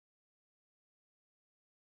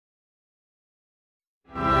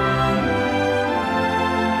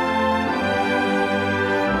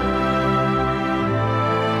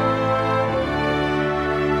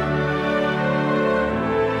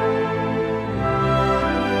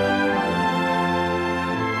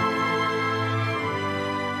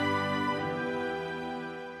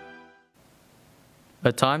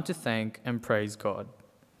A time to thank and praise God.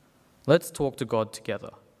 Let's talk to God together.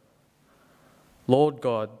 Lord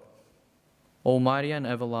God, Almighty and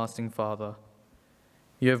everlasting Father,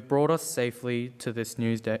 you have brought us safely to this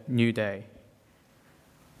new day.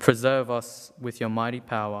 Preserve us with your mighty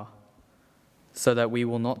power, so that we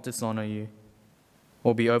will not dishonor you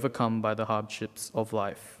or be overcome by the hardships of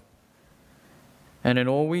life. And in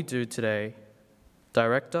all we do today,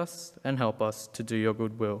 direct us and help us to do your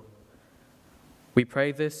good will. We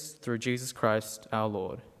pray this through Jesus Christ our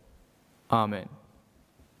Lord. Amen.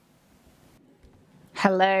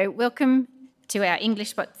 Hello, welcome to our English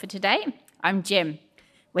spot for today. I'm Jem.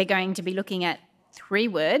 We're going to be looking at 3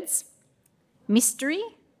 words: mystery,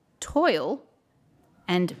 toil,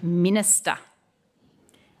 and minister.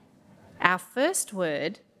 Our first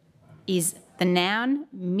word is the noun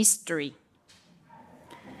mystery.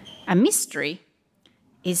 A mystery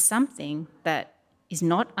is something that is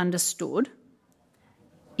not understood,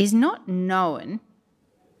 is not known,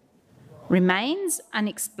 remains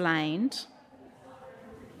unexplained,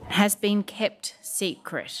 has been kept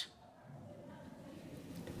secret.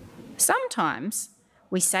 Sometimes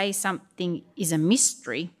we say something is a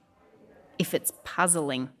mystery if it's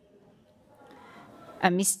puzzling.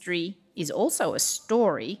 A mystery is also a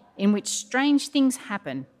story in which strange things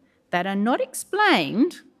happen that are not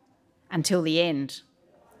explained until the end.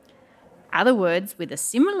 Other words with a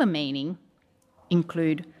similar meaning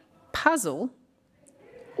include puzzle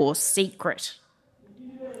or secret.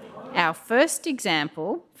 Our first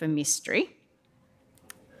example for mystery: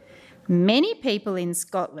 many people in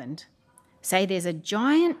Scotland say there's a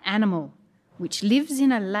giant animal which lives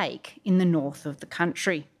in a lake in the north of the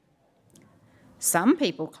country. Some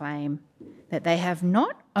people claim that they have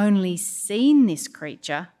not only seen this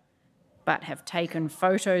creature, but have taken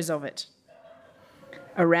photos of it.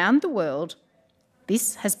 Around the world,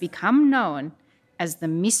 this has become known as the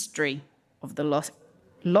mystery of the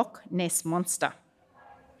Loch Ness Monster.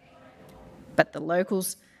 But the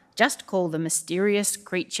locals just call the mysterious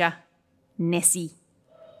creature Nessie.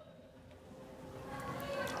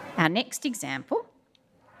 Our next example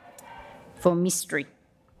for mystery.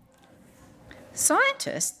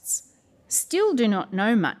 Scientists still do not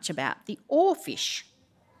know much about the oarfish.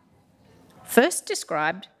 First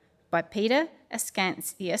described by Peter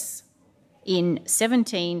Ascantius in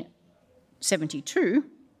 1772,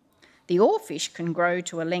 the oarfish can grow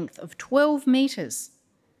to a length of 12 metres,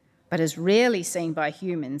 but is rarely seen by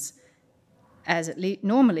humans, as it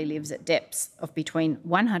normally lives at depths of between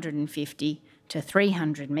 150 to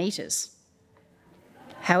 300 metres.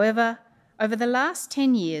 However, over the last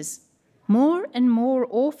 10 years, more and more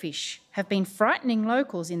oarfish have been frightening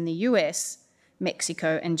locals in the US,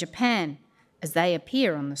 Mexico, and Japan as they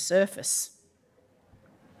appear on the surface.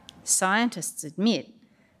 Scientists admit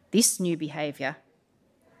this new behaviour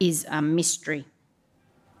is a mystery.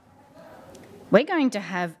 We're going to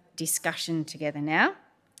have discussion together now.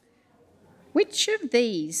 Which of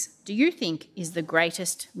these do you think is the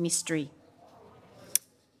greatest mystery?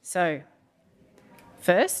 So,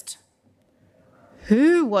 first,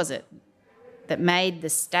 who was it that made the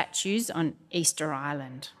statues on Easter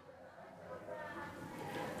Island?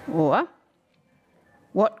 Or,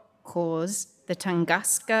 what caused the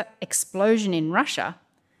Tunguska explosion in Russia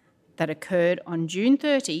that occurred on June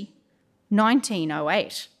 30,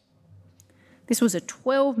 1908? This was a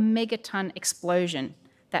 12 megaton explosion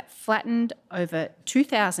that flattened over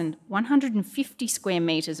 2,150 square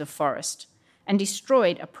metres of forest and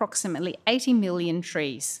destroyed approximately 80 million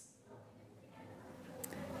trees.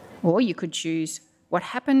 Or you could choose what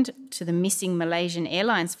happened to the missing Malaysian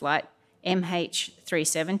Airlines flight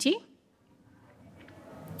MH370.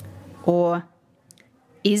 Or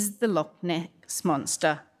is the Loch Ness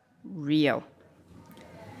Monster real?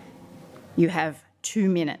 You have 2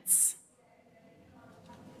 minutes.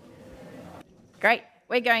 Great.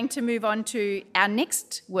 We're going to move on to our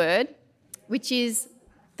next word, which is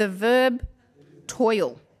the verb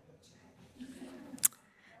toil.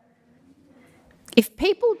 If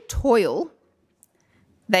people toil,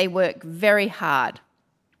 they work very hard.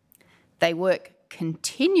 They work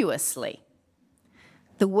continuously.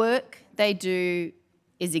 The work they do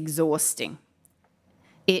is exhausting.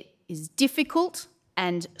 It is difficult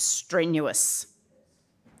and strenuous.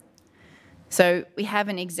 So we have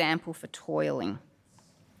an example for toiling.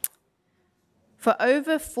 For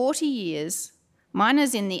over 40 years,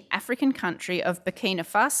 miners in the African country of Burkina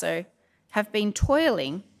Faso have been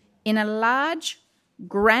toiling in a large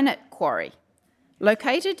granite quarry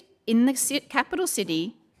located in the capital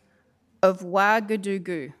city of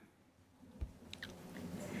Ouagadougou.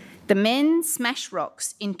 The men smash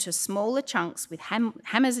rocks into smaller chunks with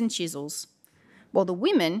hammers and chisels, while the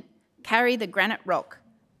women carry the granite rock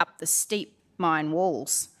up the steep mine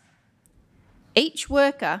walls. Each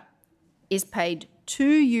worker is paid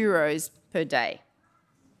 €2 per day.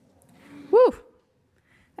 Whew,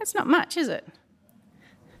 that's not much, is it?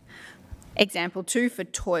 Example 2 for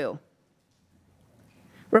toil.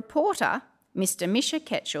 Reporter Mr. Misha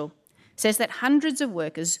Ketchell says that hundreds of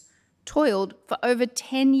workers toiled for over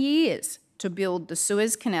 10 years to build the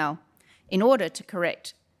Suez Canal in order to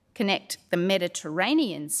connect the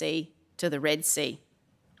Mediterranean Sea to the Red Sea.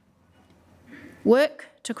 Work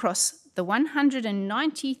to cross the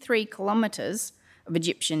 193 kilometres of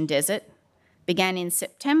Egyptian desert began in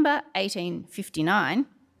September 1859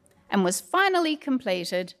 and was finally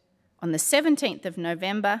completed on the 17th of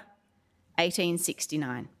November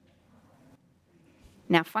 1869.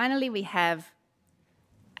 Now finally we have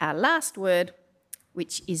our last word,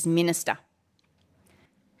 which is minister.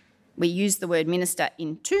 We use the word minister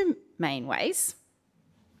in two main ways.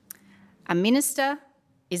 A minister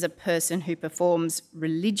is a person who performs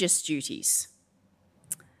religious duties.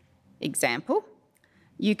 Example,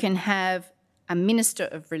 you can have a minister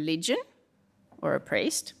of religion or a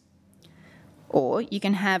priest, or you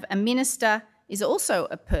can have a minister is also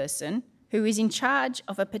a person who is in charge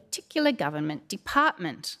of a particular government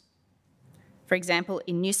department. For example,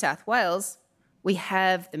 in New South Wales, we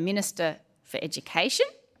have the Minister for Education,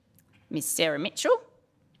 Ms. Sarah Mitchell,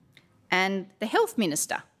 and the Health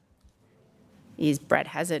Minister is Brad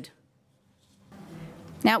Hazzard.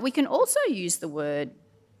 Now, we can also use the word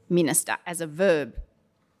minister as a verb.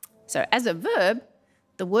 So as a verb,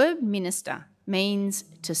 the word minister means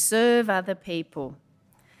to serve other people.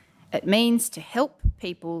 It means to help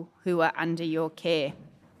people who are under your care.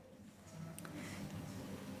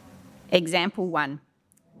 Example 1.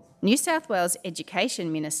 New South Wales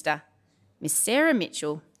Education Minister, Ms. Sarah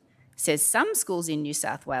Mitchell, says some schools in New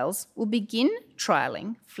South Wales will begin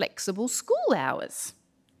trialling flexible school hours.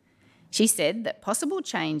 She said that possible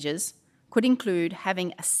changes could include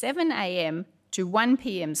having a 7 a.m. to 1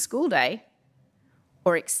 p.m. school day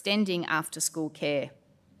or extending after-school care.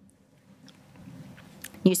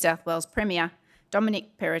 New South Wales Premier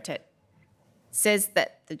Dominic Perrottet says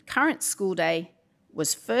that the current school day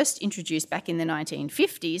was first introduced back in the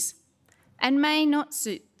 1950s and may not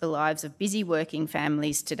suit the lives of busy working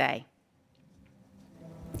families today.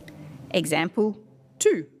 Example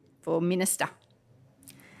 2 for minister.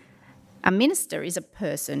 A minister is a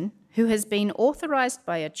person who has been authorised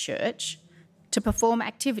by a church to perform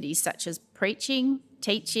activities such as preaching,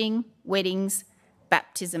 teaching, weddings,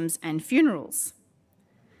 baptisms and funerals.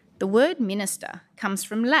 The word minister comes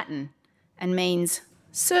from Latin and means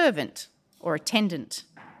servant or attendant.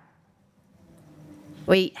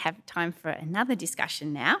 We have time for another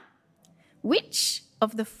discussion now. Which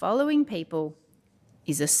of the following people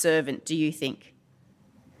is a servant, do you think?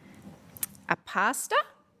 A pastor,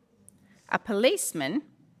 a policeman,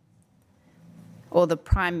 or the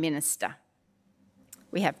Prime Minister?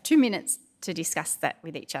 We have 2 minutes to discuss that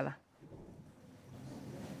with each other.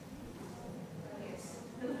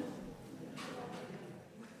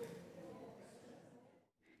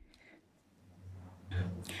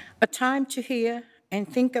 A time to hear and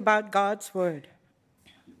think about God's word.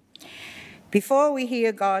 Before we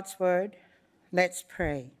hear God's word, let's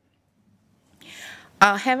pray.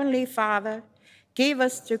 Our Heavenly Father, give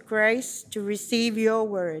us the grace to receive your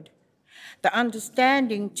word, the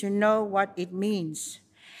understanding to know what it means,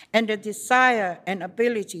 and the desire and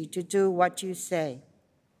ability to do what you say.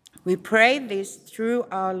 We pray this through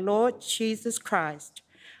our Lord Jesus Christ.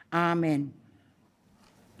 Amen.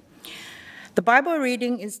 The Bible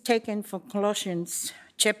reading is taken from Colossians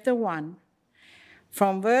chapter 1,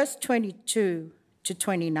 from verse 22 to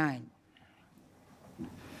 29.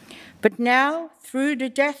 But now, through the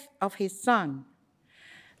death of his Son,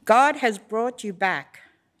 God has brought you back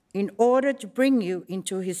in order to bring you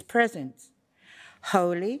into his presence,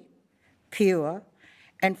 holy, pure,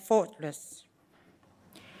 and faultless.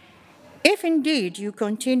 If indeed you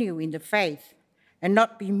continue in the faith and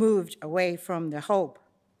not be moved away from the hope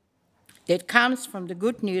that comes from the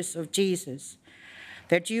good news of Jesus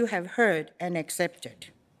that you have heard and accepted.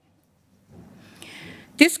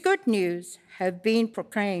 This good news has been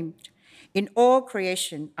proclaimed in all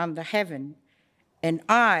creation under heaven, and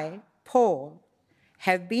I, Paul,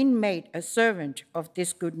 have been made a servant of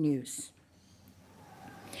this good news.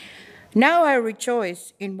 Now I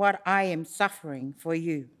rejoice in what I am suffering for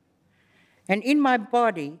you, and in my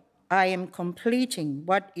body I am completing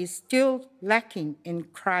what is still lacking in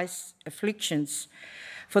Christ's afflictions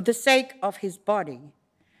for the sake of his body,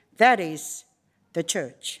 that is, the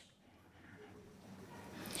church.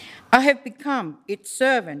 I have become its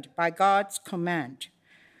servant by God's command,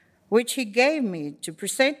 which he gave me to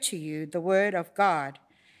present to you the word of God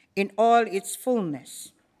in all its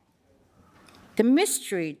fullness. The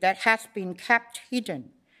mystery that has been kept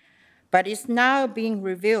hidden, but is now being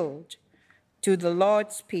revealed to the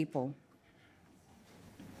Lord's people.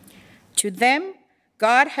 To them,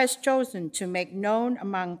 God has chosen to make known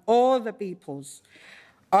among all the peoples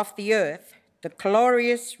of the earth the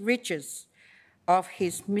glorious riches of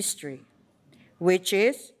his mystery, which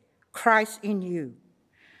is Christ in you,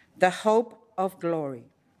 the hope of glory.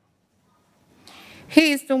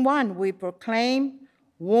 He is the one we proclaim,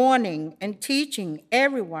 warning and teaching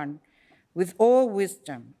everyone with all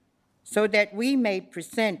wisdom, so that we may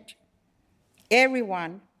present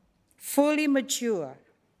everyone fully mature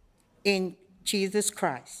in Jesus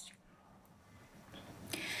Christ.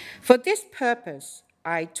 For this purpose,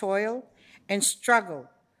 I toil and struggle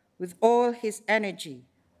with all his energy,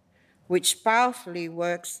 which powerfully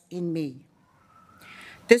works in me.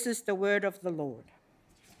 This is the word of the Lord.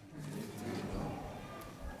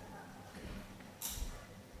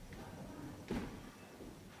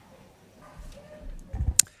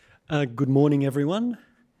 Good morning, everyone,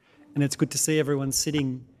 and it's good to see everyone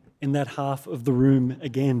sitting in that half of the room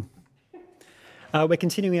again. We're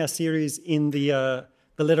continuing our series in the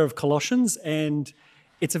letter of Colossians, and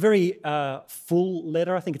it's a very full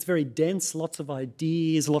letter. I think it's very dense, lots of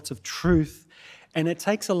ideas, lots of truth, and it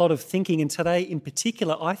takes a lot of thinking. And today, in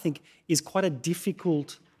particular, I think is quite a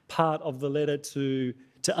difficult part of the letter to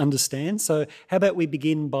understand. So how about we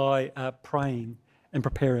begin by praying and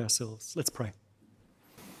prepare ourselves. Let's pray.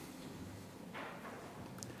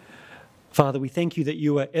 Father, we thank you that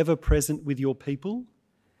you are ever present with your people,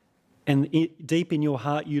 and deep in your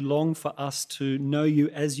heart you long for us to know you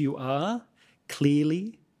as you are,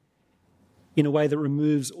 clearly, in a way that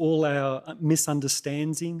removes all our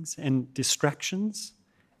misunderstandings and distractions,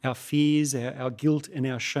 our fears, our guilt and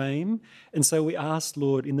our shame. And so we ask,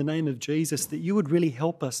 Lord, in the name of Jesus, that you would really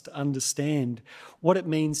help us to understand what it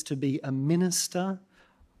means to be a minister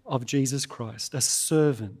of Jesus Christ, a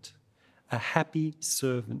servant, a happy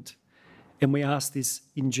servant. And we ask this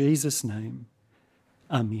in Jesus' name.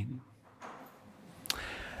 Amen.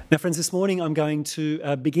 Now, friends, this morning I'm going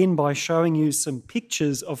to begin by showing you some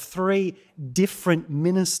pictures of three different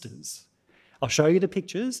ministers. I'll show you the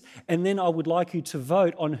pictures, and then I would like you to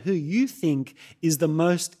vote on who you think is the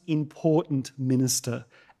most important minister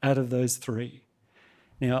out of those three.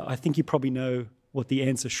 Now, I think you probably know what the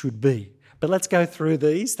answer should be. But let's go through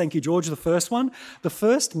these. Thank you, George. The first one. The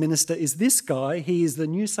first minister is this guy. He is the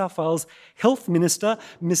New South Wales Health Minister,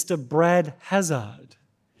 Mr. Brad Hazzard.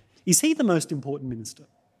 Is he the most important minister?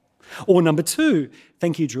 Or number two,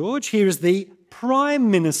 thank you, George. Here is the Prime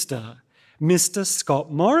Minister, Mr.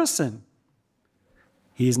 Scott Morrison.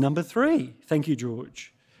 Here's number three. Thank you,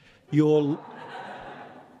 George.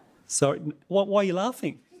 Sorry, why are you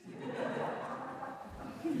laughing?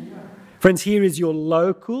 Friends, here is your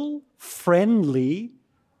local, friendly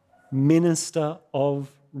minister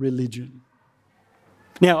of religion.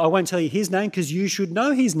 Now, I won't tell you his name because you should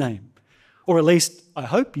know his name, or at least I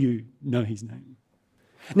hope you know his name.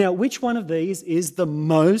 Now, which one of these is the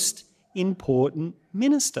most important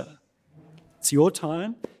minister? It's your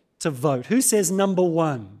time to vote. Who says number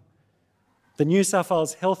one? The New South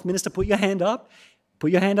Wales Health Minister, put your hand up.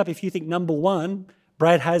 Put your hand up if you think number one,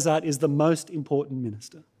 Brad Hazzard, is the most important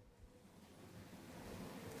minister.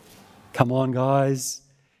 Come on, guys.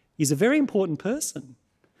 He's a very important person.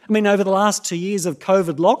 I mean, over the last 2 years of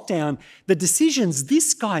COVID lockdown, the decisions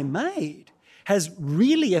this guy made has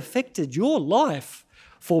really affected your life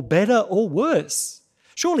for better or worse.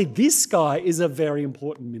 Surely this guy is a very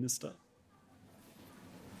important minister.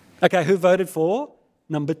 Okay, who voted for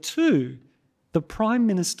number two, the Prime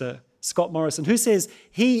Minister, Scott Morrison? Who says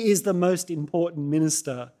he is the most important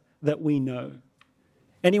minister that we know?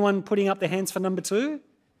 Anyone putting up their hands for number two?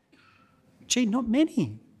 Gee, not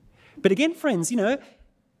many. But again, friends,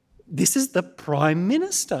 this is the Prime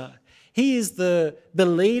Minister. He is the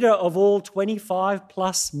leader of all 25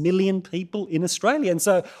 plus million people in Australia. And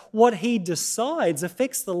so what he decides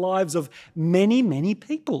affects the lives of many, many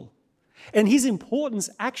people. And his importance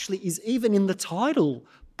actually is even in the title,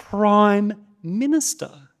 Prime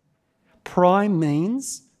Minister. Prime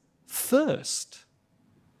means first.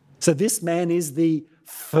 So this man is the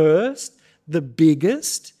first, the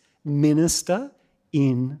biggest minister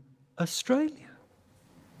in Australia.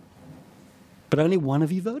 But only one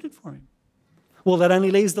of you voted for him. Well, that only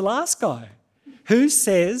leaves the last guy. Who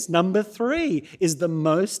says number three is the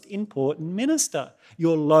most important minister?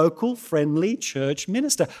 Your local friendly church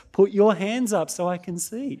minister. Put your hands up so I can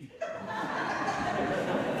see.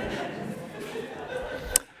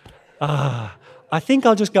 I think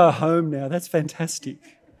I'll just go home now. That's fantastic.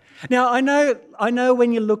 Now, I know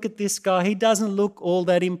when you look at this guy, he doesn't look all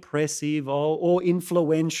that impressive or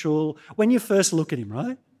influential when you first look at him,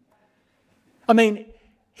 right? I mean,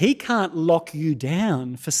 he can't lock you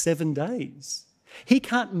down for 7 days. He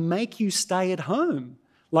can't make you stay at home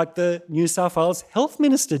like the New South Wales Health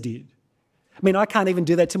Minister did. I mean, I can't even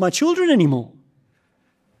do that to my children anymore.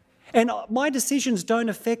 And my decisions don't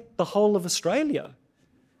affect the whole of Australia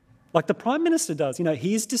like the Prime Minister does. You know,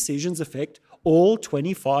 his decisions affect all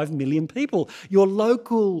 25 million people. Your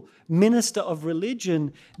local minister of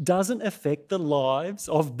religion doesn't affect the lives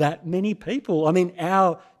of that many people. I mean,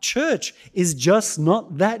 our church is just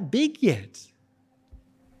not that big yet.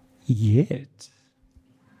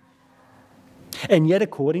 And yet,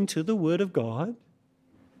 according to the Word of God,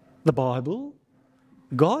 the Bible,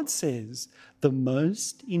 God says the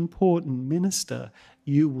most important minister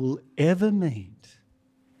you will ever meet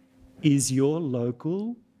is your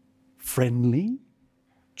local, friendly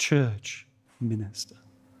church minister.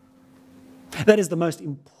 That is the most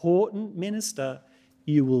important minister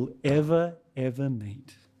you will ever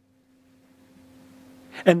meet.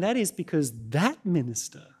 And that is because that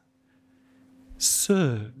minister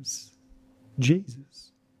serves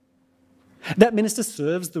Jesus. That minister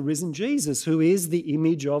serves the risen Jesus, who is the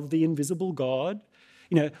image of the invisible God,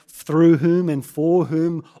 you know, through whom and for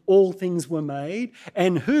whom all things were made,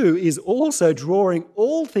 and who is also drawing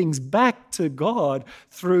all things back to God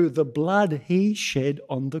through the blood he shed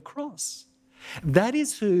on the cross. That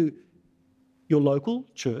is who your local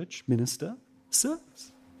church minister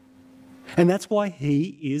serves. And that's why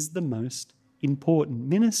he is the most important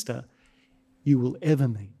minister you will ever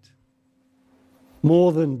meet.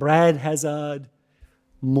 More than Brad Hazzard,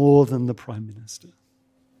 more than the Prime Minister.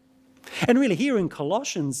 And really here in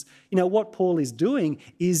Colossians, you know, what Paul is doing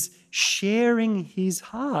is sharing his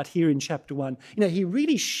heart here in chapter 1. You know, he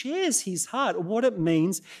really shares his heart, what it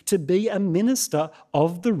means to be a minister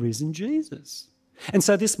of the risen Jesus. And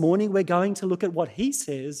so this morning we're going to look at what he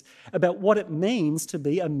says about what it means to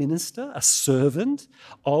be a minister, a servant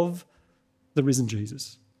of the risen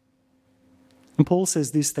Jesus. And Paul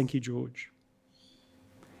says this, thank you, George.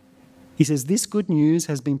 He says, this good news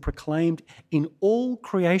has been proclaimed in all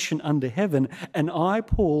creation under heaven, and I,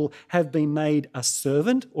 Paul, have been made a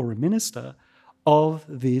servant or a minister of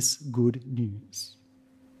this good news.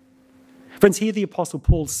 Friends, here the Apostle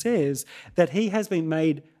Paul says that he has been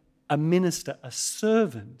made a minister, a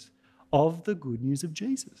servant of the good news of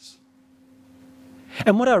Jesus.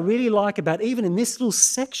 And what I really like about even in this little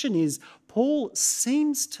section is Paul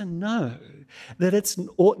seems to know that it's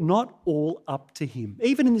not all up to him.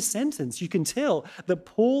 Even in this sentence, you can tell that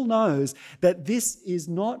Paul knows that this is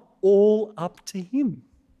not all up to him.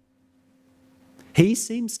 He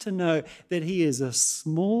seems to know that he is a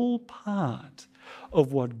small part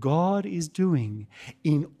of what God is doing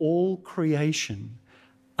in all creation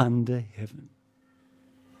under heaven.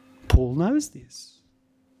 Paul knows this.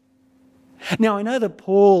 Now, I know that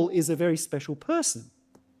Paul is a very special person.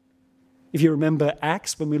 If you remember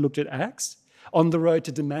Acts, when we looked at Acts, on the road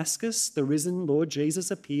to Damascus, the risen Lord Jesus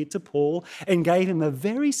appeared to Paul and gave him a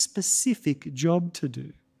very specific job to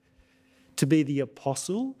do, to be the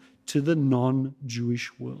apostle to the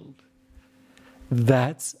non-Jewish world.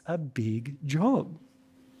 That's a big job.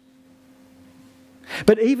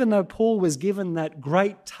 But even though Paul was given that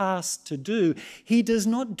great task to do, he does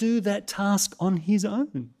not do that task on his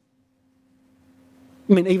own.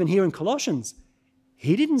 I mean, even here in Colossians,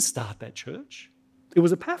 he didn't start that church. It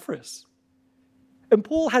was Epaphras. And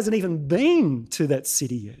Paul hasn't even been to that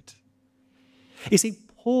city yet. You see,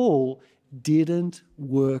 Paul didn't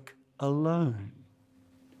work alone.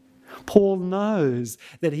 Paul knows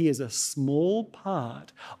that he is a small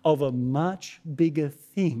part of a much bigger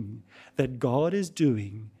thing that God is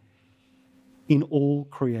doing in all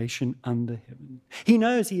creation under heaven. He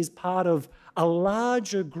knows he is part of a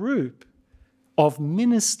larger group of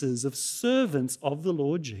ministers, of servants of the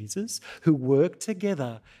Lord Jesus who work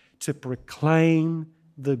together to proclaim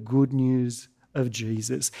the good news of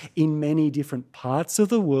Jesus in many different parts of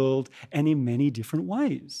the world and in many different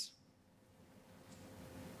ways.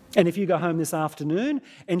 And if you go home this afternoon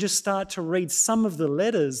and just start to read some of the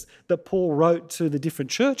letters that Paul wrote to the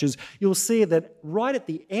different churches, you'll see that right at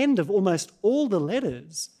the end of almost all the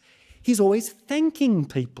letters, he's always thanking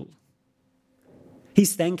people.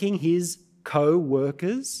 He's thanking his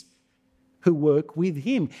co-workers who work with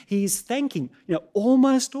him. He's thanking,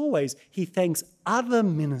 almost always he thanks other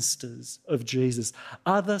ministers of Jesus,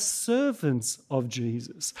 other servants of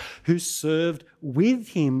Jesus who served with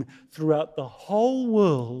him throughout the whole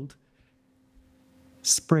world,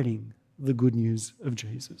 spreading the good news of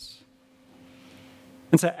Jesus.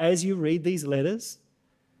 And so as you read these letters,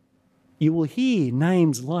 you will hear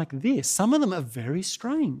names like this. Some of them are very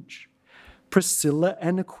strange. Priscilla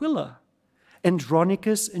and Aquila,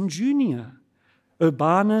 Andronicus and Junia,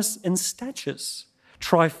 Urbanus and Stachys,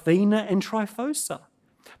 Tryphena and Tryphosa,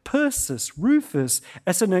 Persis, Rufus,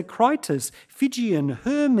 Asinocritus, Phrygian,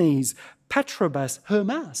 Hermes, Patrobas,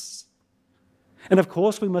 Hermas. And of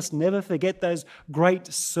course, we must never forget those great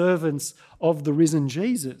servants of the risen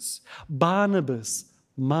Jesus, Barnabas,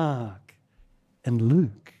 Mark, and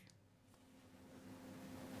Luke.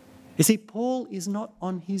 You see, Paul is not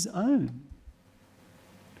on his own.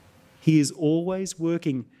 He is always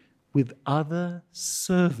working with other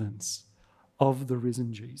servants of the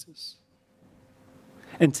risen Jesus.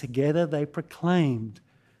 And together they proclaimed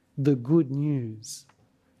the good news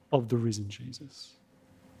of the risen Jesus.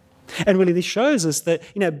 And really this shows us that,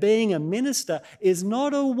 being a minister is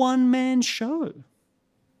not a one-man show.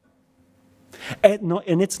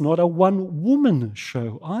 And it's not a one-woman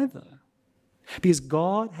show either. Because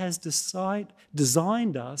God has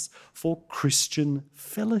designed us for Christian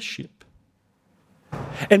fellowship.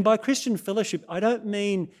 And by Christian fellowship, I don't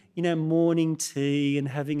mean, morning tea and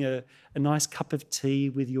having a nice cup of tea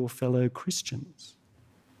with your fellow Christians.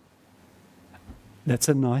 That's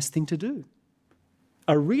a nice thing to do.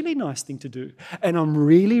 A really nice thing to do. And I'm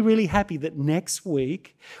really, really happy that next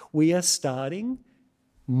week we are starting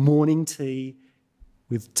morning tea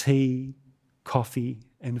with tea, coffee,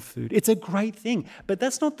 and food. It's a great thing, but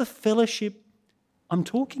that's not the fellowship I'm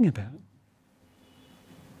talking about.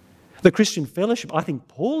 The Christian fellowship I think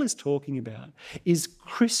Paul is talking about is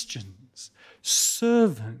Christians,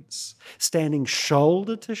 servants, standing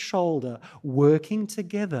shoulder to shoulder, working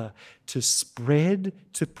together to spread,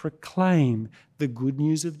 to proclaim the good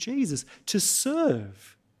news of Jesus, to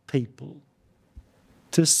serve people,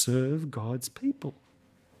 to serve God's people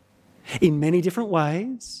in many different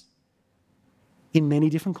ways, in many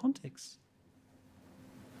different contexts.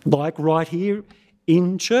 Like right here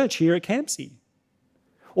in church, here at Campsie,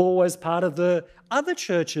 or as part of the other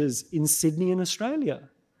churches in Sydney and Australia,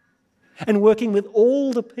 and working with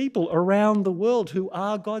all the people around the world who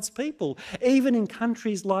are God's people, even in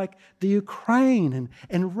countries like the Ukraine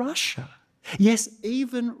and Russia. Yes,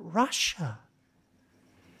 even Russia.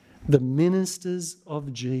 The ministers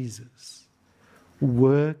of Jesus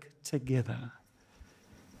work together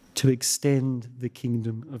to extend the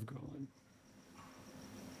kingdom of God.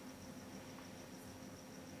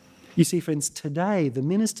 You see, friends, today the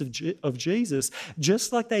ministers of Jesus,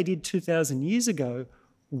 just like they did 2,000 years ago,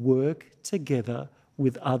 work together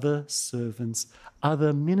with other servants,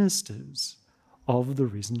 other ministers of the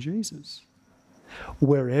risen Jesus.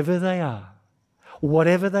 Wherever they are,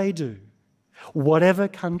 whatever they do, whatever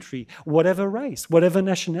country, whatever race, whatever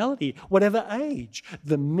nationality, whatever age,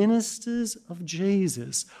 the ministers of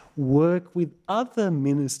Jesus work with other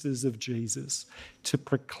ministers of Jesus to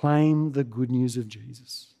proclaim the good news of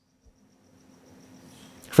Jesus.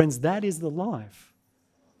 Friends, that is the life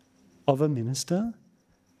of a minister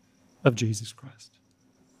of Jesus Christ.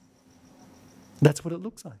 That's what it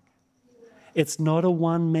looks like. It's not a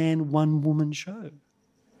one-man, one-woman show.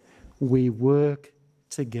 We work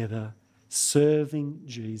together, serving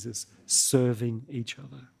Jesus, serving each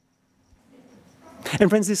other. And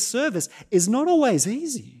friends, this service is not always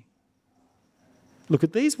easy. Look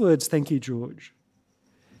at these words. Thank you, George.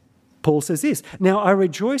 Paul says this, "Now I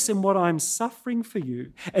rejoice in what I am suffering for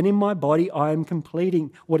you, and in my body I am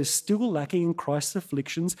completing what is still lacking in Christ's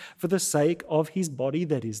afflictions for the sake of his body,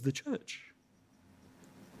 that is the church."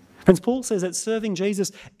 Friends, Paul says that serving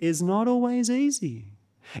Jesus is not always easy.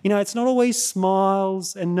 It's not always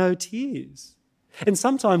smiles and no tears. And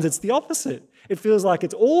sometimes it's the opposite. It feels like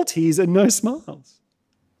it's all tears and no smiles.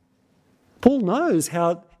 Paul knows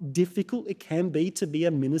how difficult it can be to be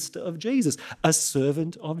a minister of Jesus, a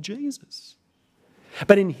servant of Jesus.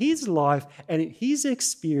 But in his life and in his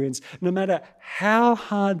experience, no matter how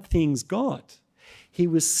hard things got, he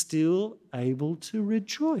was still able to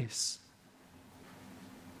rejoice.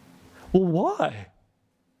 Well, why?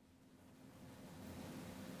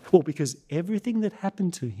 Well, because everything that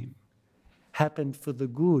happened to him happened for the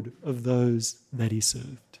good of those that he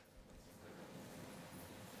served.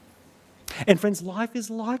 And friends, life is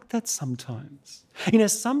like that sometimes.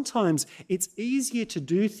 Sometimes it's easier to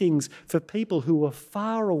do things for people who are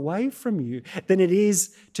far away from you than it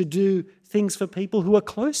is to do things for people who are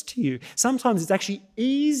close to you. Sometimes it's actually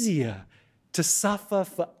easier to suffer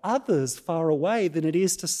for others far away than it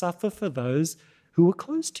is to suffer for those who are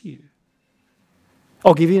close to you.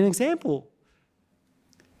 I'll give you an example.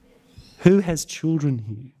 Who has children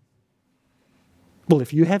here? Well,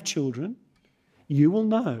 if you have children, you will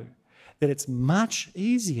know that it's much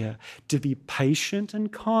easier to be patient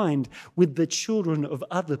and kind with the children of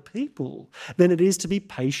other people than it is to be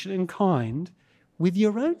patient and kind with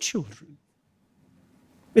your own children.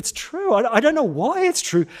 It's true. I don't know why it's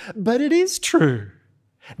true, but it is true.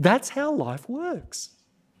 That's how life works.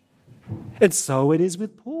 And so it is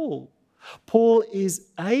with Paul. Paul is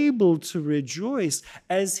able to rejoice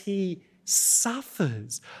as he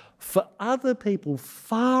suffers for other people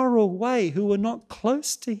far away who are not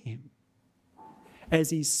close to him,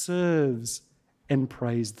 as he serves and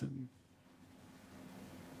prays them.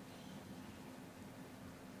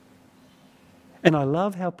 And I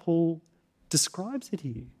love how Paul describes it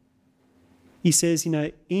here. He says,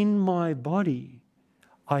 in my body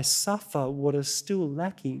I suffer what is still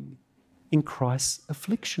lacking in Christ's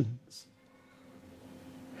afflictions.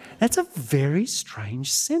 That's a very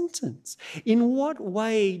strange sentence. In what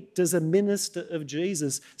way does a minister of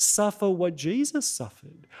Jesus suffer what Jesus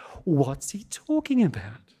suffered? What's he talking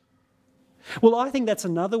about? Well, I think that's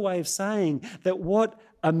another way of saying that what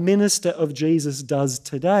a minister of Jesus does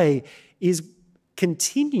today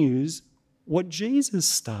continues what Jesus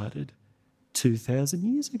started 2,000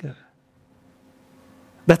 years ago.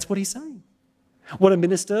 That's what he's saying. What a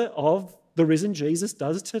minister of the risen Jesus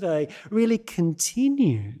does today really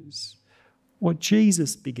continues what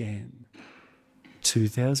Jesus began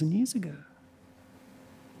 2,000 years ago.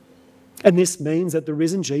 And this means that the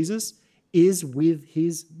risen Jesus is with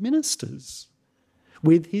his ministers,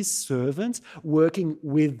 with his servants, working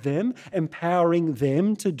with them, empowering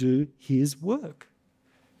them to do his work.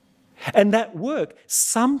 And that work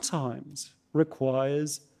sometimes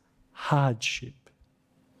requires hardship,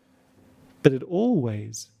 but it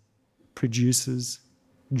always produces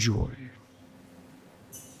joy.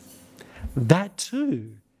 That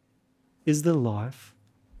too is the life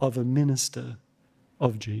of a minister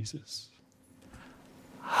of Jesus.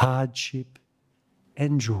 Hardship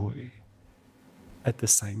and joy at the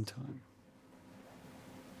same time.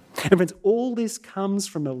 And friends, all this comes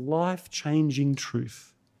from a life-changing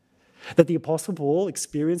truth that the Apostle Paul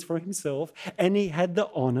experienced for himself, and he had the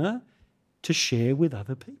honour to share with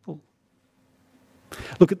other people.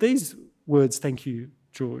 Look at these words, thank you,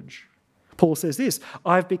 George. Paul says this,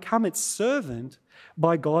 I've become its servant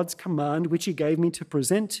by God's command, which he gave me to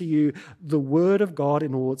present to you the word of God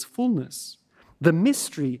in all its fullness. The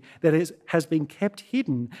mystery that has been kept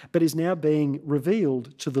hidden, but is now being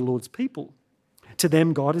revealed to the Lord's people. To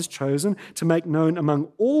them God has chosen to make known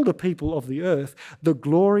among all the people of the earth the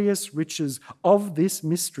glorious riches of this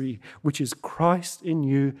mystery, which is Christ in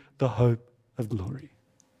you, the hope of glory.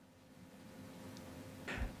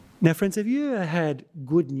 Now, friends, have you ever had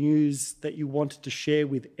good news that you wanted to share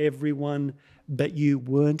with everyone, but you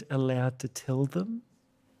weren't allowed to tell them?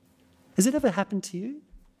 Has it ever happened to you?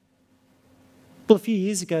 Well, a few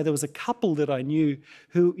years ago, there was a couple that I knew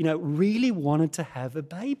who, really wanted to have a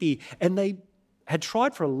baby, and they had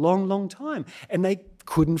tried for a long, long time, and they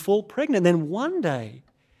couldn't fall pregnant. And then one day,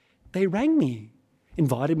 they rang me,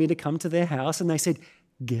 invited me to come to their house, and they said,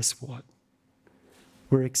 guess what?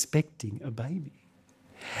 We're expecting a baby.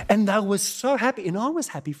 And they were so happy, and I was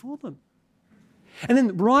happy for them. And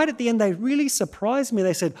then right at the end, they really surprised me.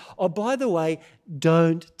 They said, oh, by the way,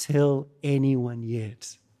 don't tell anyone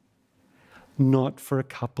yet. Not for a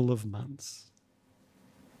couple of months.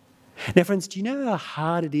 Now, friends, do you know how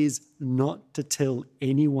hard it is not to tell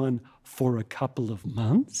anyone for a couple of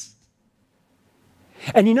months?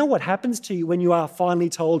 And you know what happens to you when you are finally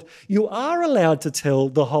told you are allowed to tell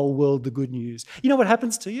the whole world the good news? You know what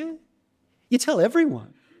happens to you? You tell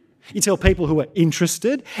everyone. You tell people who are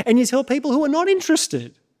interested, and you tell people who are not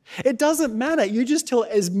interested. It doesn't matter. You just tell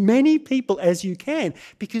as many people as you can,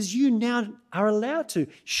 because you now are allowed to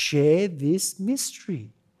share this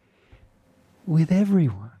mystery with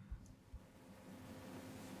everyone.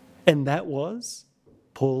 And that was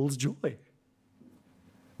Paul's joy.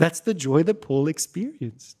 That's the joy that Paul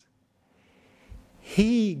experienced.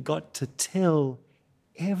 He got to tell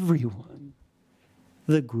everyone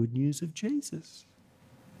the good news of Jesus.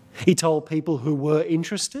 He told people who were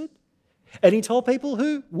interested, and he told people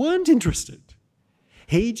who weren't interested.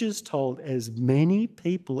 He just told as many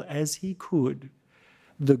people as he could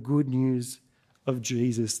the good news of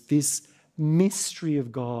Jesus, this mystery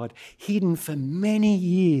of God, hidden for many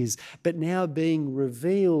years, but now being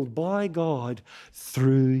revealed by God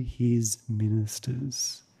through his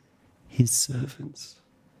ministers, his servants.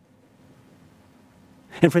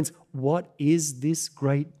 And friends, what is this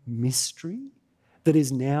great mystery that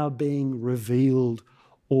is now being revealed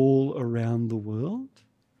all around the world?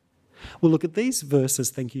 Well, look at these verses.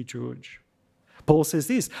 Thank you, George. Paul says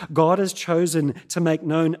this: God has chosen to make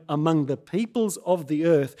known among the peoples of the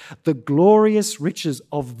earth the glorious riches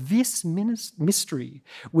of this mystery,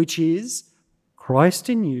 which is Christ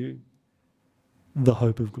in you, the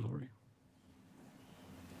hope of glory.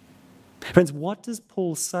 Friends, what does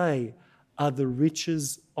Paul say are the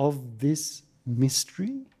riches of this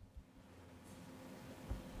mystery?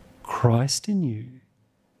 Christ in you,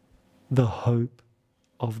 the hope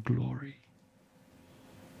of glory.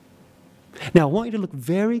 Now, I want you to look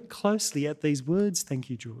very closely at these words, thank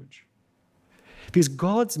you, George. Because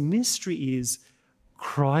God's mystery is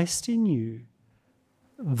Christ in you,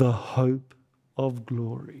 the hope of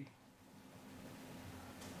glory.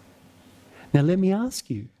 Now, let me ask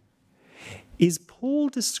you, is Paul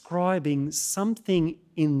describing something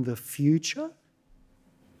in the future?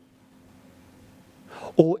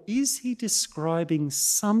 Or is he describing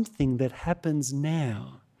something that happens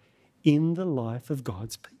now in the life of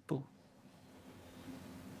God's people?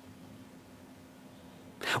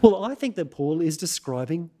 Well, I think that Paul is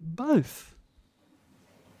describing both.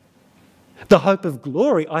 The hope of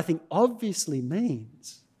glory, I think, obviously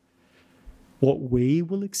means what we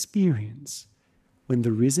will experience when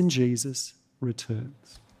the risen Jesus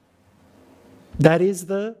returns. That is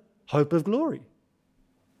the hope of glory.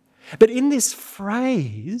 But in this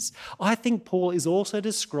phrase, I think Paul is also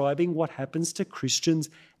describing what happens to Christians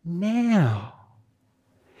now.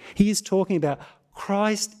 He is talking about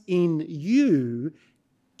Christ in you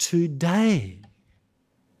today.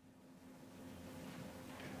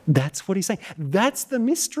 That's what he's saying. That's the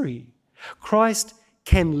mystery. Christ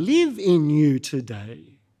can live in you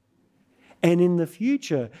today. And in the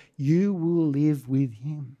future, you will live with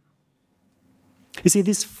him. You see,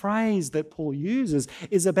 this phrase that Paul uses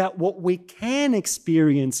is about what we can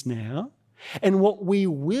experience now and what we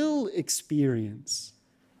will experience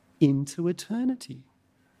into eternity.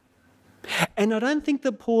 And I don't think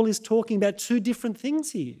that Paul is talking about two different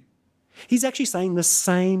things here. He's actually saying the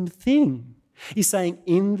same thing. He's saying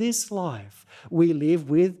in this life, we live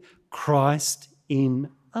with Christ in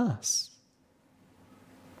us.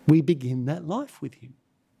 We begin that life with him.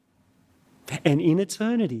 And in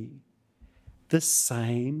eternity, the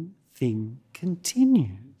same thing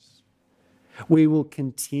continues. We will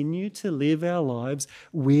continue to live our lives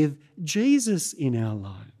with Jesus in our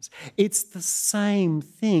lives. It's the same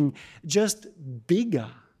thing, just bigger,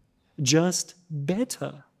 just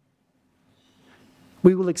better.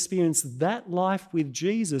 We will experience that life with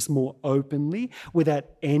Jesus more openly, without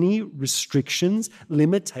any restrictions,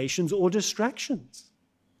 limitations, or distractions.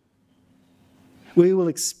 We will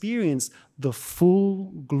experience the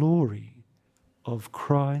full glory of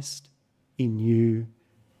Christ in you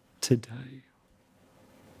today.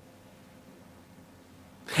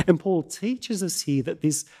 And Paul teaches us here that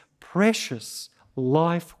this precious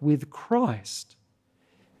life with Christ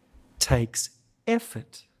takes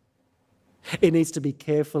effort. It needs to be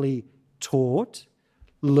carefully taught,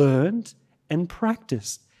 learned, and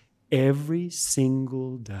practiced every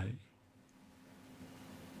single day.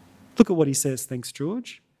 Look at what he says. Thanks,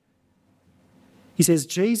 George. He says,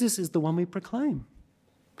 Jesus is the one we proclaim,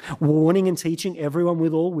 warning and teaching everyone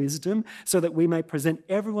with all wisdom so that we may present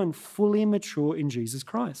everyone fully mature in Jesus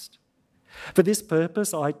Christ. For this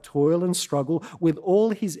purpose, I toil and struggle with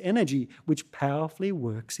all his energy, which powerfully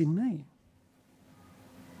works in me.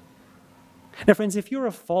 Now, friends, if you're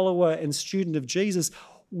a follower and student of Jesus,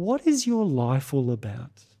 what is your life all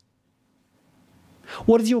about?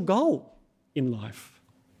 What is your goal in life?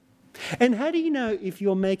 And how do you know if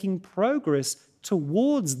you're making progress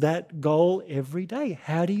towards that goal every day?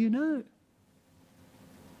 How do you know?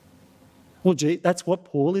 Well, that's what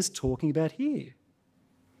Paul is talking about here.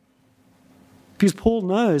 Because Paul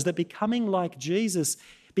knows that becoming like Jesus,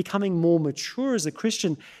 becoming more mature as a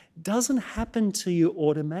Christian, doesn't happen to you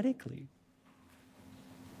automatically.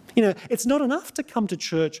 You know, it's not enough to come to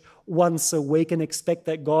church once a week and expect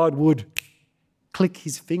that God would click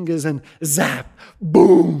his fingers and zap,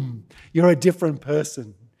 boom, you're a different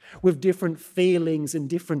person with different feelings and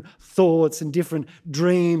different thoughts and different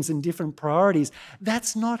dreams and different priorities.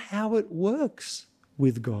 That's not how it works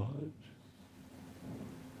with God.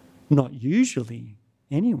 Not usually,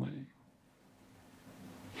 anyway.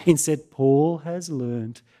 Instead, Paul has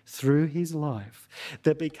learned through his life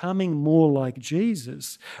that becoming more like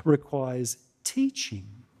Jesus requires teaching.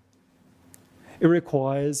 It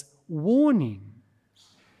requires warning.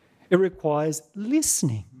 It requires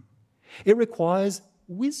listening. It requires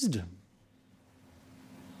wisdom.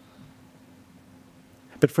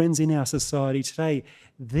 But friends, in our society today,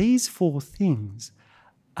 these four things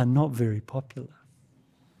are not very popular.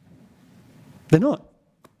 They're not.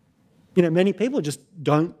 You know, many people just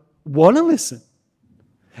don't want to listen.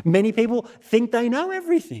 Many people think they know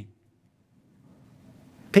everything.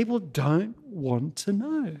 People don't want to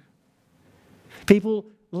know. People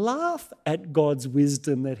laugh at God's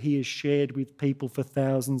wisdom that he has shared with people for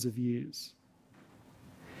thousands of years.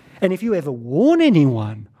 And if you ever warn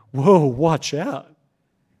anyone, whoa, watch out.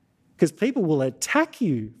 Because people will attack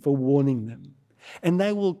you for warning them. And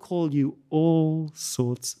they will call you all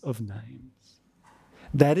sorts of names.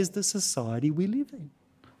 That is the society we live in.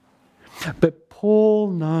 But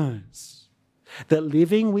Paul knows that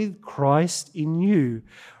living with Christ in you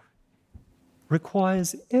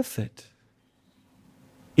requires effort.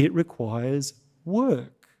 It requires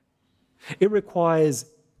work. It requires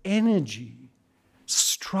energy,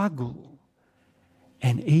 struggle,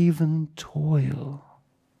 and even toil.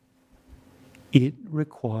 It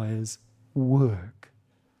requires work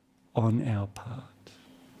on our part.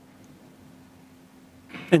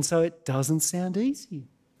 And so it doesn't sound easy.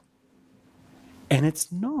 And it's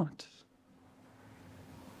not.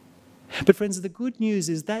 But friends, the good news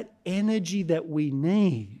is that energy that we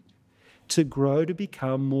need to grow to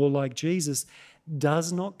become more like Jesus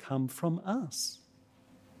does not come from us.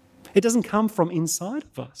 It doesn't come from inside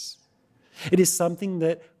of us. It is something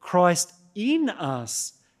that Christ in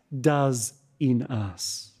us does in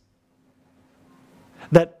us.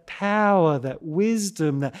 That power, that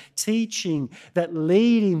wisdom, that teaching, that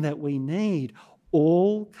leading that we need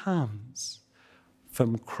all comes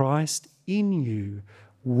from Christ in you,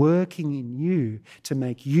 working in you to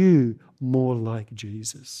make you more like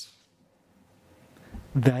Jesus.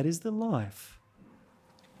 That is the life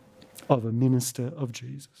of a minister of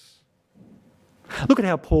Jesus. Look at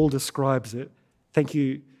how Paul describes it. Thank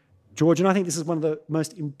you, George. And I think this is one of the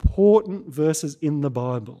most important verses in the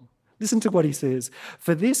Bible. Listen to what he says.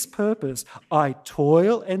 For this purpose, I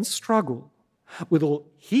toil and struggle with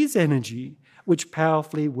all his energy, which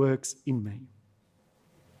powerfully works in me.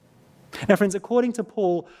 Now, friends, according to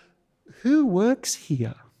Paul, who works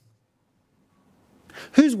here?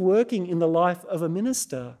 Who's working in the life of a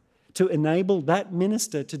minister to enable that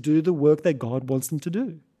minister to do the work that God wants them to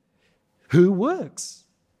do? Who works?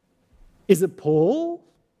 Is it Paul?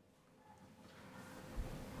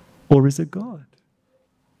 Or is it God?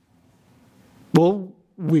 Well,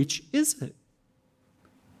 which is it?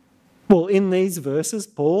 Well, in these verses,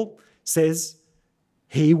 Paul says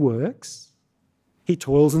he works, he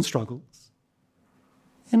toils and struggles,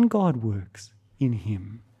 and God works in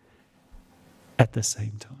him at the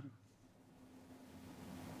same time.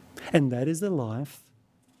 And that is the life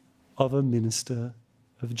of a minister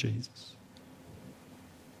of Jesus.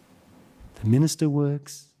 The minister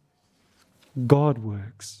works, God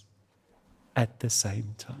works at the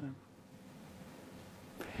same time.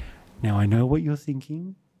 Now, I know what you're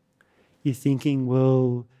thinking. You're thinking,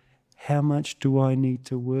 well, how much do I need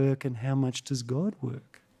to work and how much does God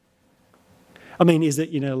work? I mean, is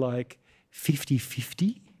it, like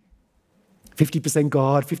 50-50? 50%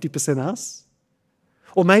 God, 50% us?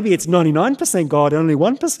 Or maybe it's 99% God and only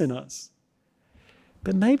 1% us.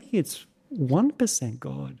 But maybe it's 1%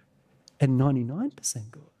 God and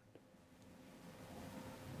 99% God.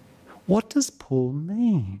 What does Paul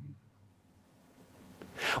mean?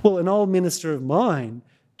 Well, an old minister of mine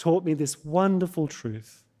taught me this wonderful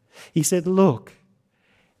truth. He said, look,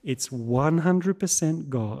 it's 100%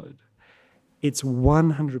 God. It's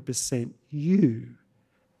 100% you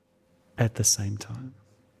at the same time.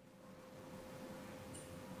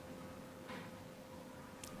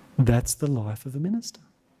 That's the life of a minister.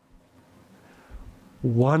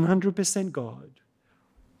 100% God,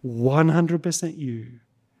 100% you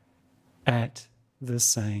at the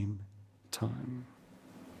same time.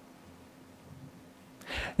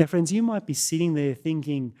 Now, friends, you might be sitting there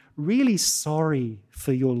thinking, really sorry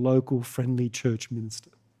for your local friendly church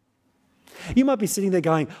minister. You might be sitting there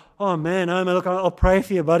going, oh man, look, I'll pray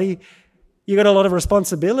for you, buddy. You've got a lot of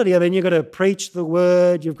responsibility. I mean, you've got to preach the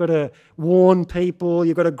word, you've got to warn people,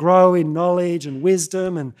 you've got to grow in knowledge and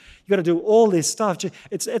wisdom, and you've got to do all this stuff.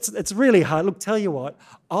 It's really hard. Look, tell you what,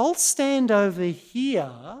 I'll stand over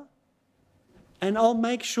here and I'll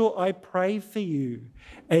make sure I pray for you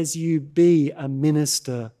as you be a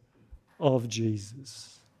minister of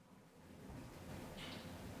Jesus.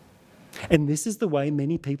 And this is the way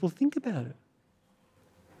many people think about it.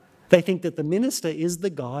 They think that the minister is the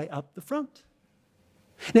guy up the front.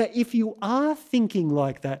 Now, if you are thinking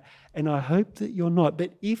like that, and I hope that you're not,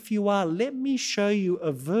 but if you are, let me show you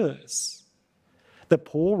a verse that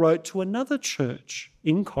Paul wrote to another church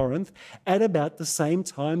in Corinth at about the same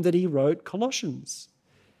time that he wrote Colossians.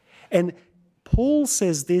 And Paul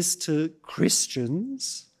says this to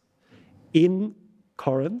Christians in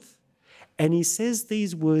Corinth, And he says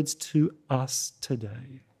these words to us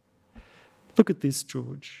today. Look at this,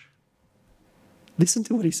 George. Listen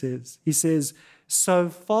to what he says. He says, "So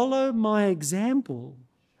follow my example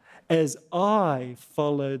as I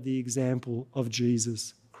follow the example of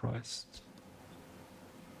Jesus Christ."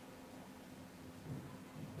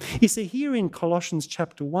 You see, here in Colossians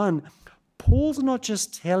chapter 1, Paul's not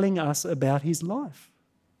just telling us about his life.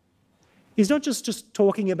 He's not just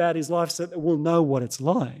talking about his life so that we'll know what it's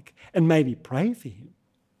like and maybe pray for him.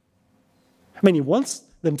 I mean, he wants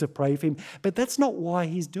them to pray for him, but that's not why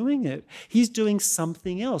he's doing it. He's doing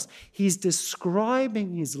something else. He's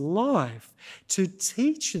describing his life to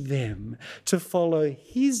teach them to follow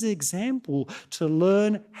his example, to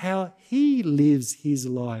learn how he lives his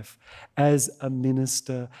life as a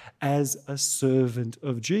minister, as a servant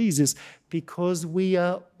of Jesus, because we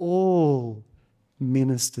are all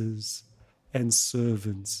ministers and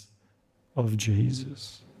servants of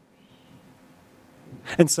Jesus.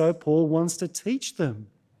 And so Paul wants to teach them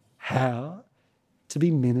how to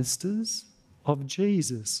be ministers of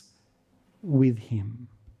Jesus with him.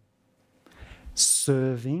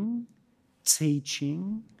 Serving,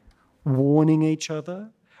 teaching, warning each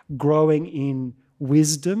other, growing in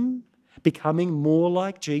wisdom, becoming more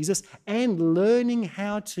like Jesus, and learning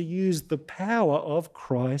how to use the power of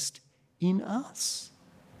Christ in us.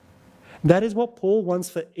 That is what Paul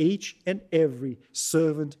wants for each and every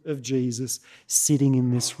servant of Jesus sitting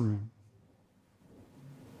in this room.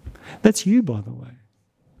 That's you, by the way,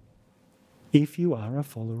 if you are a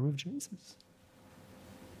follower of Jesus.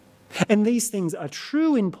 And these things are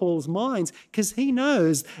true in Paul's mind because he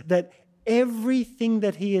knows that everything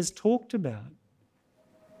that he has talked about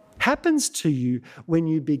happens to you when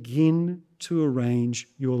you begin to arrange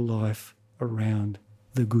your life around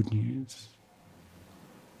the good news.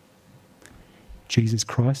 Jesus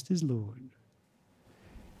Christ is Lord.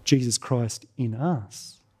 Jesus Christ in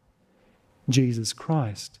us. Jesus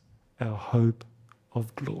Christ, our hope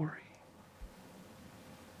of glory.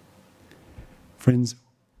 Friends,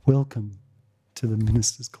 welcome to the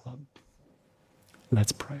Ministers Club.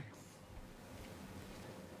 Let's pray.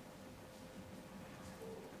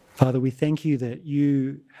 Father, we thank you that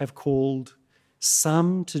you have called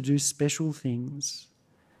some to do special things,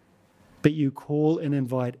 but you call and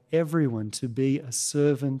invite everyone to be a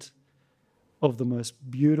servant of the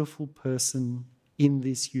most beautiful person in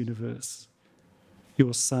this universe,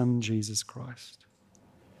 your Son, Jesus Christ.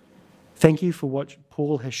 Thank you for what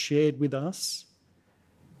Paul has shared with us,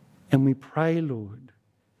 and we pray, Lord,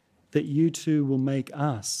 that you too will make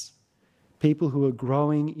us people who are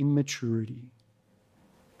growing in maturity,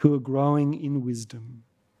 who are growing in wisdom,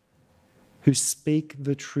 who speak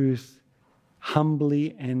the truth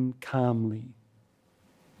humbly and calmly,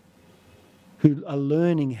 who are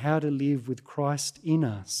learning how to live with Christ in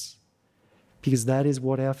us, because that is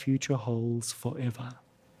what our future holds forever.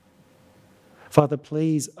 Father,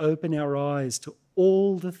 please open our eyes to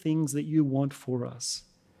all the things that you want for us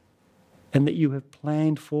and that you have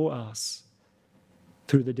planned for us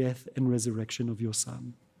through the death and resurrection of your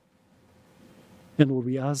Son. And Lord,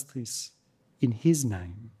 we ask this in his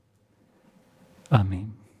name.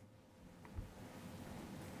 Amen.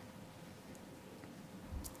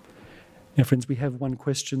 Now, friends, we have one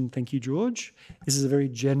question. Thank you, George. This is a very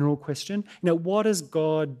general question. Now, what has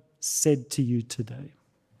God said to you today?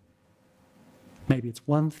 Maybe it's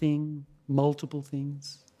one thing, multiple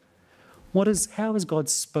things. How has God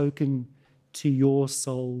spoken to your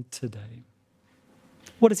soul today?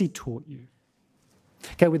 What has he taught you?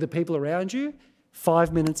 Okay, with the people around you,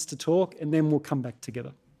 5 minutes to talk, and then we'll come back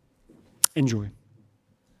together. Enjoy.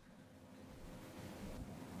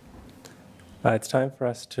 It's time for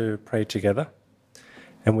us to pray together,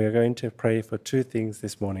 and we are going to pray for two things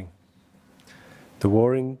this morning: the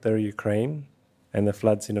war in the Ukraine and the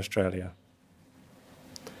floods in Australia.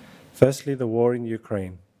 Firstly, the war in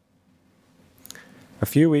Ukraine. A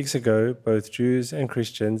few weeks ago, both Jews and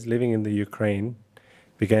Christians living in the Ukraine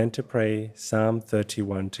began to pray Psalm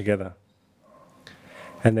 31 together,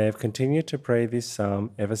 and they have continued to pray this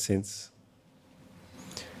psalm ever since.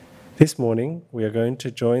 This morning, we are going to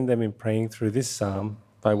join them in praying through this psalm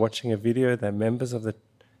by watching a video that members of the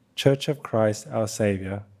Church of Christ Our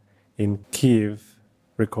Saviour in Kiev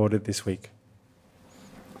recorded this week.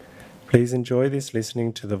 Please enjoy this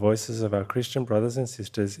listening to the voices of our Christian brothers and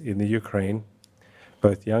sisters in the Ukraine,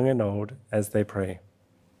 both young and old, as they pray.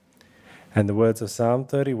 And the words of Psalm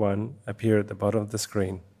 31 appear at the bottom of the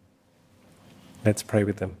screen. Let's pray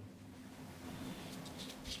with them.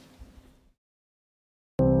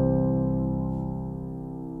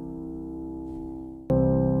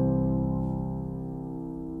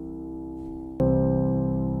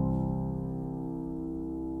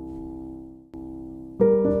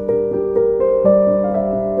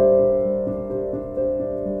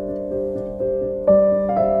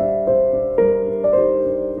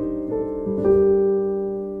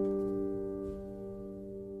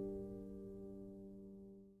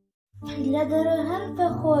 Для диригента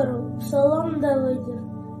хору Псалом Давидів.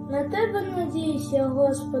 На тебе надіюся,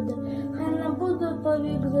 Господи, хай не буду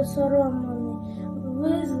повік засоромлений.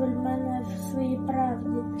 Визволь мене в своїй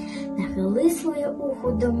правді. Нахили своє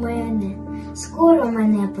ухо до мене, скоро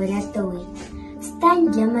мене порятуй. Стань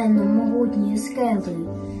для мене могутньою скелею,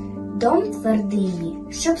 дом твердий мій,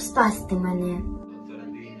 щоб спасти мене.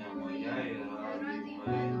 Твердиня моя і радість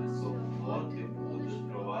моя, високо ти будеш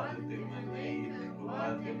провадити мене і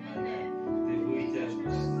лікувати мене. Ти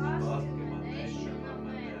витяжнеш з ласки мене, що на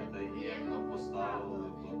мене таємно поставили,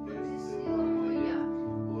 то ти сила моя.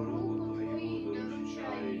 У руку твою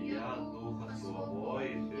доручаю я, духа свого,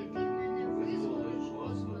 і ти визволиш,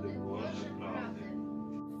 Господи, Боже правди.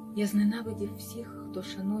 Я зненавидів всіх, хто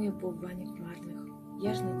шанує повбанів марних.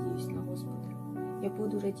 Я ж надіюсь на Господа. Я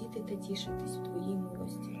буду радіти та тішитись в Твоїй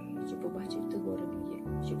милості, що побачив ти горе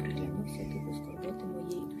моє, що приглянувся ти до скорботи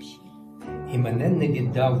моєї душі. І мене не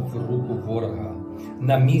віддав в руку ворога,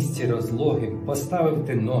 на місці розлоги поставив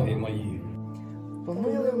ти ноги мої.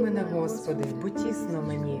 Помилуй мене, Господи, бо тісно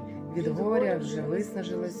мені, від горя вже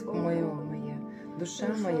виснажилось моє, душа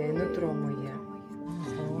моя і нутро моє.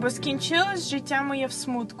 Бо скінчилось життя моє в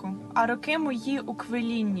смутку, а роки мої у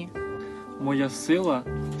квилінні. Моя сила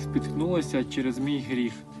спіткнулася через мій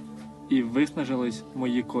гріх, і виснажились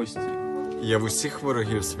мої кості. Я в усіх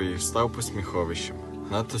ворогів своїх став посміховищем,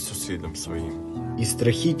 надто сусідам своїм. І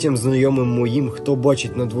страхіттям знайомим моїм, хто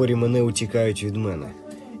бачить на дворі мене, утікають від мене.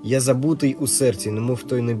 Я забутий у серці, немов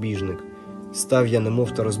той небіжник. Став я,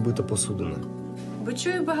 немов та розбита посудина. Бо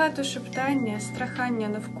чую багато шептання, страхання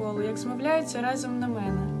навколо, як змовляються разом на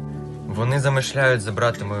мене. Вони замишляють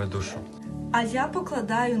забрати мою душу. А я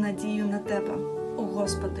покладаю надію на Тебе, о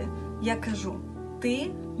Господи. Я кажу,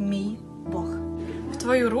 Ти мій Бог. В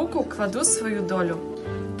Твою руку кладу свою долю.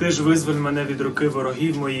 Ти ж визволь мене від руки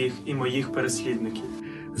ворогів моїх і моїх переслідників.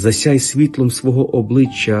 Засяй світлом свого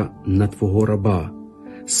обличчя на Твого раба.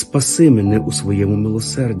 Спаси мене у своєму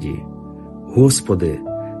милосерді. Господи,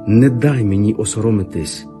 не дай мені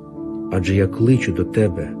осоромитись, адже я кличу до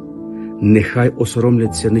Тебе. Нехай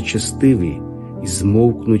осоромляться нечестиві і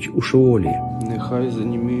змовкнуть у Шеолі. Нехай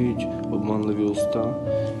заніміють обманливі уста,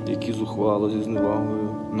 які зухвало зі зневагою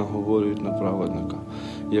наговорюють на праведника.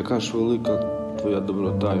 Яка ж велика Твоя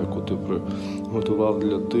доброта, яку Ти приготував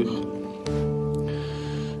для тих,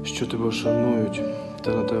 що Тебе шанують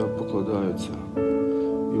та на Тебе покладаються,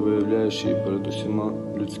 і виявляєш її перед усіма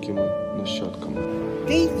людськими нащадками.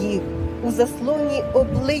 Ти їх у заслоні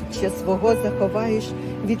обличчя свого заховаєш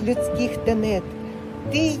від людських тенет.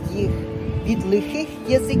 Ти їх від лихих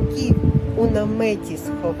язиків у наметі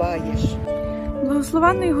сховаєш.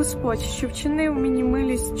 Благословенний Господь, що вчинив мені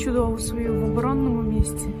милість чудову свою в оборонному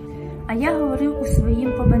місці. А я говорив у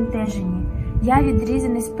своїм побентеженні, я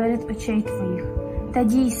відрізаний перед очей Твоїх. Та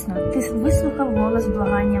дійсно, Ти вислухав голос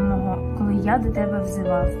благання мого, коли я до Тебе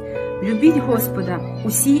взивав. Любіть Господа,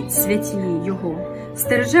 усі святії Його.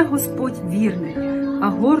 Стереже Господь вірних, а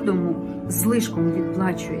гордому злишком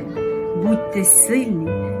відплачує. Будьте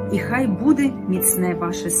сильні, і хай буде міцне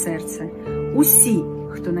ваше серце. Усі,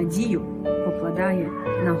 хто надію покладає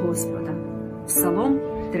на Господа. Псалом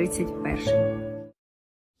 31.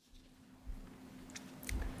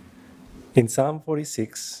 In Psalm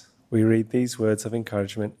 46, we read these words of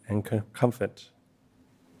encouragement and comfort.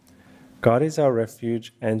 God is our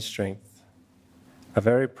refuge and strength, a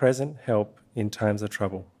very present help in times of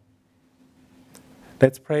trouble.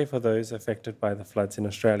 Let's pray for those affected by the floods in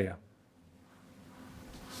Australia.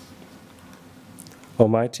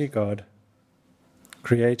 Almighty God,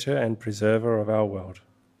 Creator and Preserver of our world,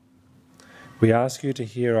 we ask you to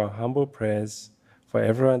hear our humble prayers for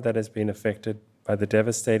everyone that has been affected by the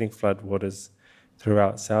devastating floodwaters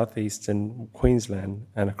throughout southeastern Queensland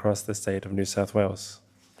and across the state of New South Wales.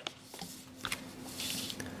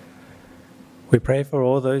 We pray for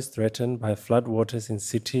all those threatened by floodwaters in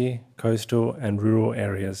city, coastal and rural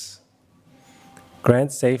areas.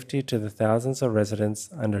 Grant safety to the thousands of residents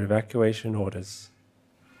under evacuation orders.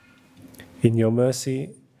 In your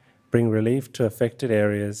mercy, bring relief to affected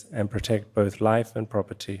areas and protect both life and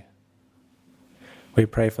property. We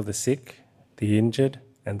pray for the sick, the injured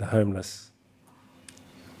and the homeless.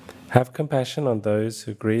 Have compassion on those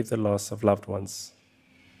who grieve the loss of loved ones.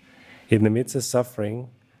 In the midst of suffering,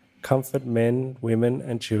 comfort men, women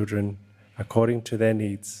and children according to their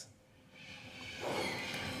needs.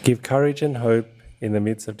 Give courage and hope in the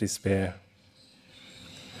midst of despair.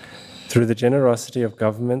 Through the generosity of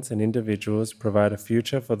governments and individuals, provide a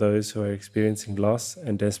future for those who are experiencing loss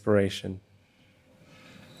and desperation.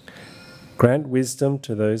 Grant wisdom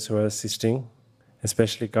to those who are assisting,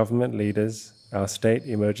 especially government leaders, our state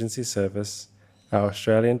emergency service, our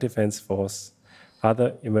Australian Defence Force,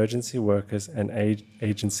 other emergency workers and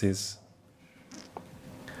agencies.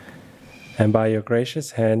 And by your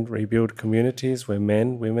gracious hand, rebuild communities where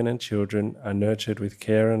men, women, and children are nurtured with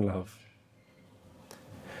care and love.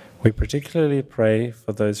 We particularly pray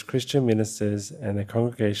for those Christian ministers and their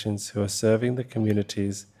congregations who are serving the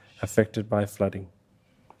communities affected by flooding.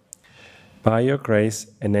 By your grace,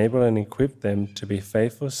 enable and equip them to be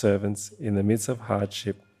faithful servants in the midst of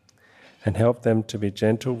hardship, and help them to be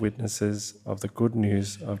gentle witnesses of the good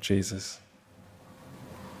news of Jesus.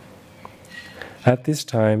 At this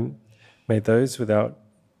time, may those without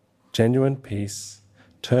genuine peace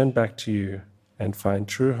turn back to you and find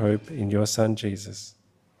true hope in your Son, Jesus.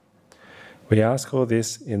 We ask all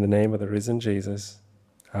this in the name of the risen Jesus.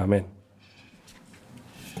 Amen.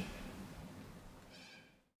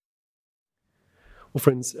 Well,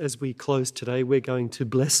 friends, as we close today, we're going to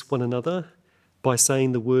bless one another by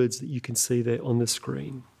saying the words that you can see there on the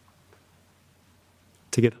screen.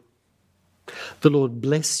 Together. The Lord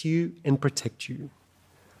bless you and protect you.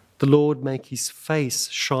 The Lord make his face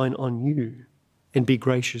shine on you and be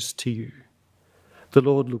gracious to you. The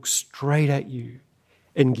Lord look straight at you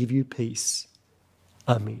and give you peace.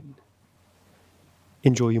 Amen.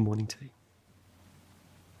 Enjoy your morning tea.